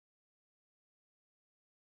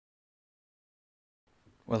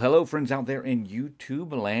Well, hello, friends out there in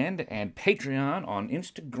YouTube land and Patreon, on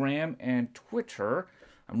Instagram and Twitter.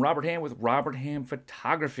 I'm Robert Ham with Robert Ham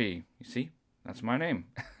Photography. You see, that's my name.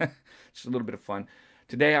 Just a little bit of fun.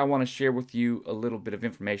 Today, I want to share with you a little bit of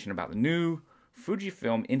information about the new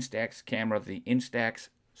Fujifilm Instax camera, the Instax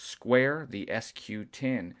Square, the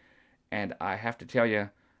SQ10. And I have to tell you,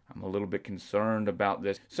 I'm a little bit concerned about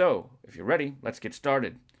this. So, if you're ready, let's get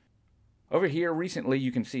started. Over here, recently,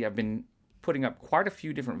 you can see I've been putting up quite a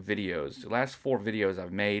few different videos. The last 4 videos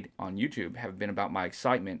I've made on YouTube have been about my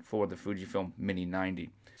excitement for the Fujifilm Mini 90.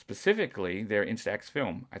 Specifically, their Instax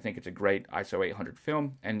film. I think it's a great ISO 800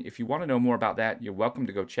 film, and if you want to know more about that, you're welcome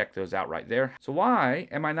to go check those out right there. So why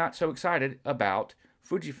am I not so excited about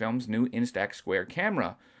Fujifilm's new Instax Square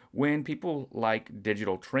camera when people like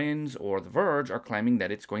Digital Trends or The Verge are claiming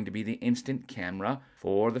that it's going to be the instant camera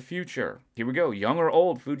for the future? Here we go. Young or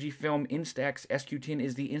old, Fujifilm Instax SQ10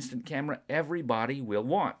 is the instant camera everybody will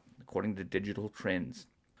want, according to Digital Trends.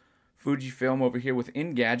 Fujifilm over here with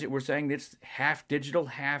Engadget, we're saying it's half digital,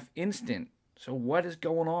 half instant. So what is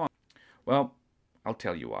going on? Well, I'll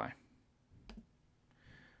tell you why.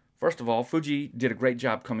 First of all, Fuji did a great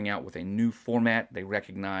job coming out with a new format. They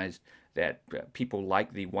recognized that people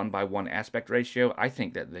like the 1:1 aspect ratio. I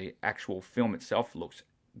think that the actual film itself looks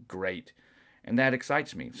great, and that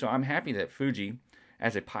excites me. So I'm happy that Fuji,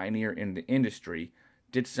 as a pioneer in the industry,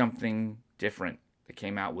 did something different. They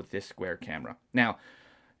came out with this square camera. Now,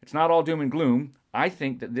 it's not all doom and gloom. I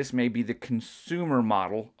think that this may be the consumer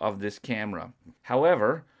model of this camera.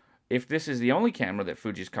 However, if this is the only camera that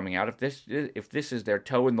Fuji's coming out, if this is their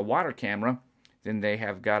toe in the water camera, then they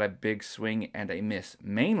have got a big swing and a miss.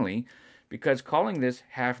 Mainly because calling this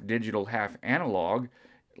half digital, half analog,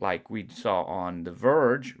 like we saw on The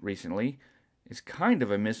Verge recently, is kind of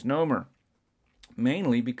a misnomer.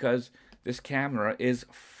 Mainly because this camera is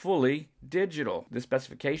fully digital. The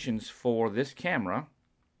specifications for this camera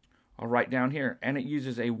are right down here, and it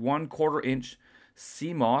uses a 1/4 inch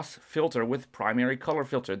CMOS filter with primary color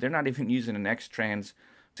filter. They're not even using an X-Trans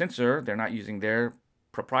sensor. They're not using their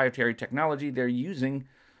proprietary technology. They're using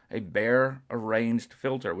a bare arranged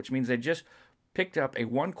filter, which means they just picked up a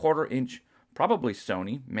 1/4 inch, probably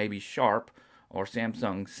Sony, maybe Sharp or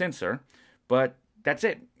Samsung sensor, but that's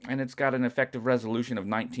it. And it's got an effective resolution of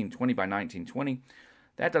 1920 by 1920.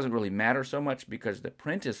 That doesn't really matter so much because the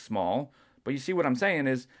print is small. But you see what I'm saying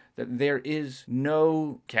is that there is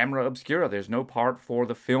no camera obscura. There's no part for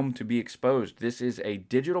the film to be exposed. This is a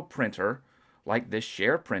digital printer, like this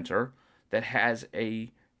Share Printer, that has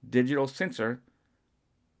a digital sensor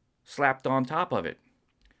slapped on top of it.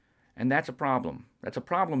 And that's a problem. That's a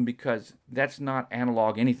problem because that's not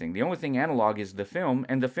analog anything. The only thing analog is the film,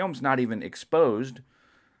 and the film's not even exposed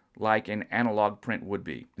like an analog print would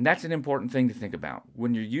be. And that's an important thing to think about.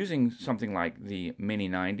 When you're using something like the Mini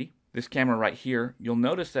 90, this camera right here, you'll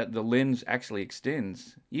notice that the lens actually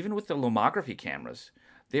extends. Even with the lomography cameras,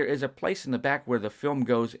 there is a place in the back where the film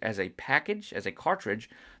goes as a package, as a cartridge,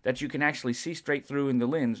 that you can actually see straight through in the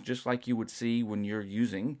lens, just like you would see when you're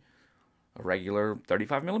using a regular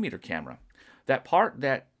 35mm camera. That part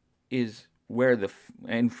that is where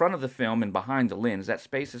in front of the film and behind the lens, that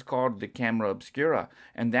space is called the camera obscura,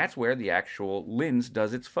 and that's where the actual lens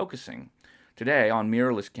does its focusing. Today, on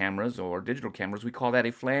mirrorless cameras or digital cameras, we call that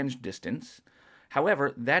a flange distance.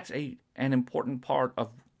 However, that's an important part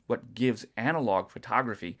of what gives analog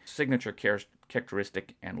photography signature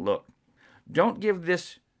characteristic and look. Don't give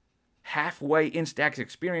this halfway Instax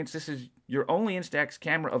experience. This is your only Instax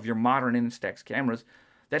camera of your modern Instax cameras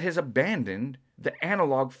that has abandoned the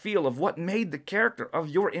analog feel of what made the character of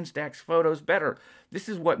your Instax photos better. This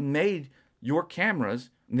is what made your cameras,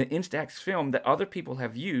 the Instax film that other people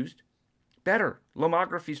have used, better.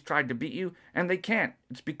 Lomography's tried to beat you, and they can't.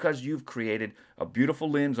 It's because you've created a beautiful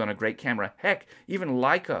lens on a great camera. Heck, even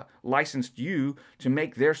Leica licensed you to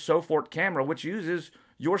make their Sofort camera, which uses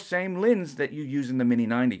your same lens that you use in the Mini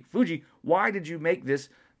 90. Fuji, why did you make this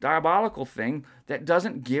diabolical thing that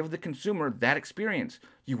doesn't give the consumer that experience?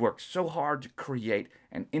 You worked so hard to create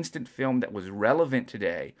an instant film that was relevant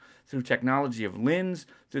today through technology of lens,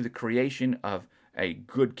 through the creation of a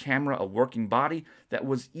good camera, a working body that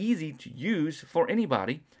was easy to use for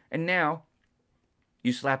anybody, and now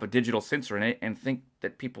you slap a digital sensor in it and think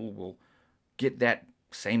that people will get that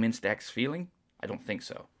same Instax feeling? I don't think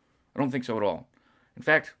so. I don't think so at all. In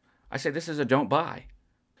fact, I say this is a don't buy.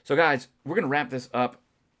 So guys, we're going to wrap this up.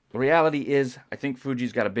 The reality is, I think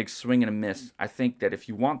Fuji's got a big swing and a miss. I think that if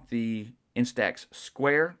you want the Instax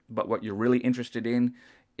Square, but what you're really interested in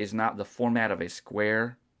is not the format of a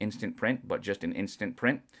square instant print, but just an instant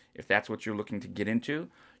print. If that's what you're looking to get into,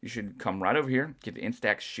 you should come right over here, get the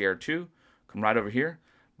Instax Share 2, come right over here,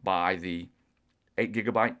 buy the 8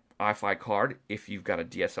 GB iFi card if you've got a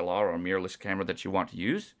DSLR or a mirrorless camera that you want to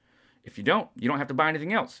use. If you don't have to buy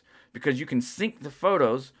anything else, because you can sync the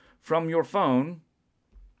photos from your phone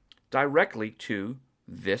directly to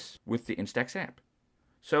this with the Instax app.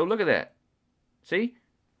 So look at that. See?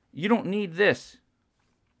 You don't need this.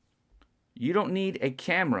 You don't need a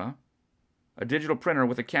camera, a digital printer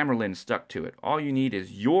with a camera lens stuck to it. All you need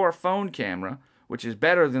is your phone camera, which is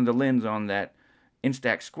better than the lens on that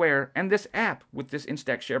Instax Square, and this app with this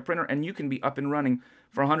Instax Share Printer, and you can be up and running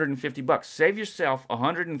for $150. Save yourself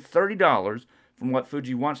 $130 from what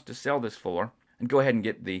Fuji wants to sell this for, and go ahead and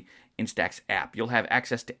get the Instax app. You'll have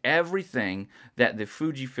access to everything that the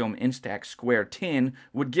Fujifilm Instax Square 10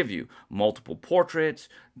 would give you. Multiple portraits,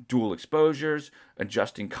 dual exposures,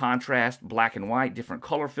 adjusting contrast, black and white, different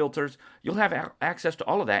color filters. You'll have access to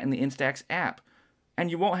all of that in the Instax app.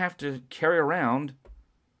 And you won't have to carry around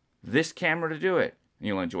this camera to do it.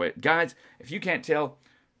 You'll enjoy it. Guys, if you can't tell,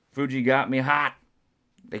 Fuji got me hot.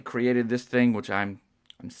 They created this thing, which I'm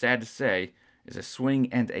sad to say is a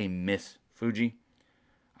swing and a miss. Fuji,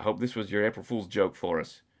 I hope this was your April Fool's joke for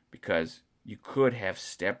us, because you could have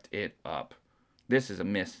stepped it up. This is a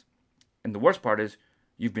miss. And the worst part is,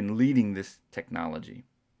 you've been leading this technology.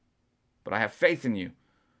 But I have faith in you.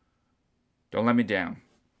 Don't let me down.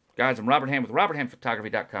 Guys, I'm Robert Ham with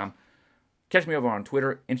RobertHamPhotography.com. Catch me over on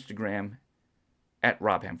Twitter, Instagram, at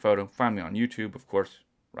RobHamPhoto. Find me on YouTube, of course,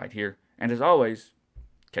 right here. And as always,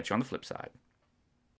 catch you on the flip side.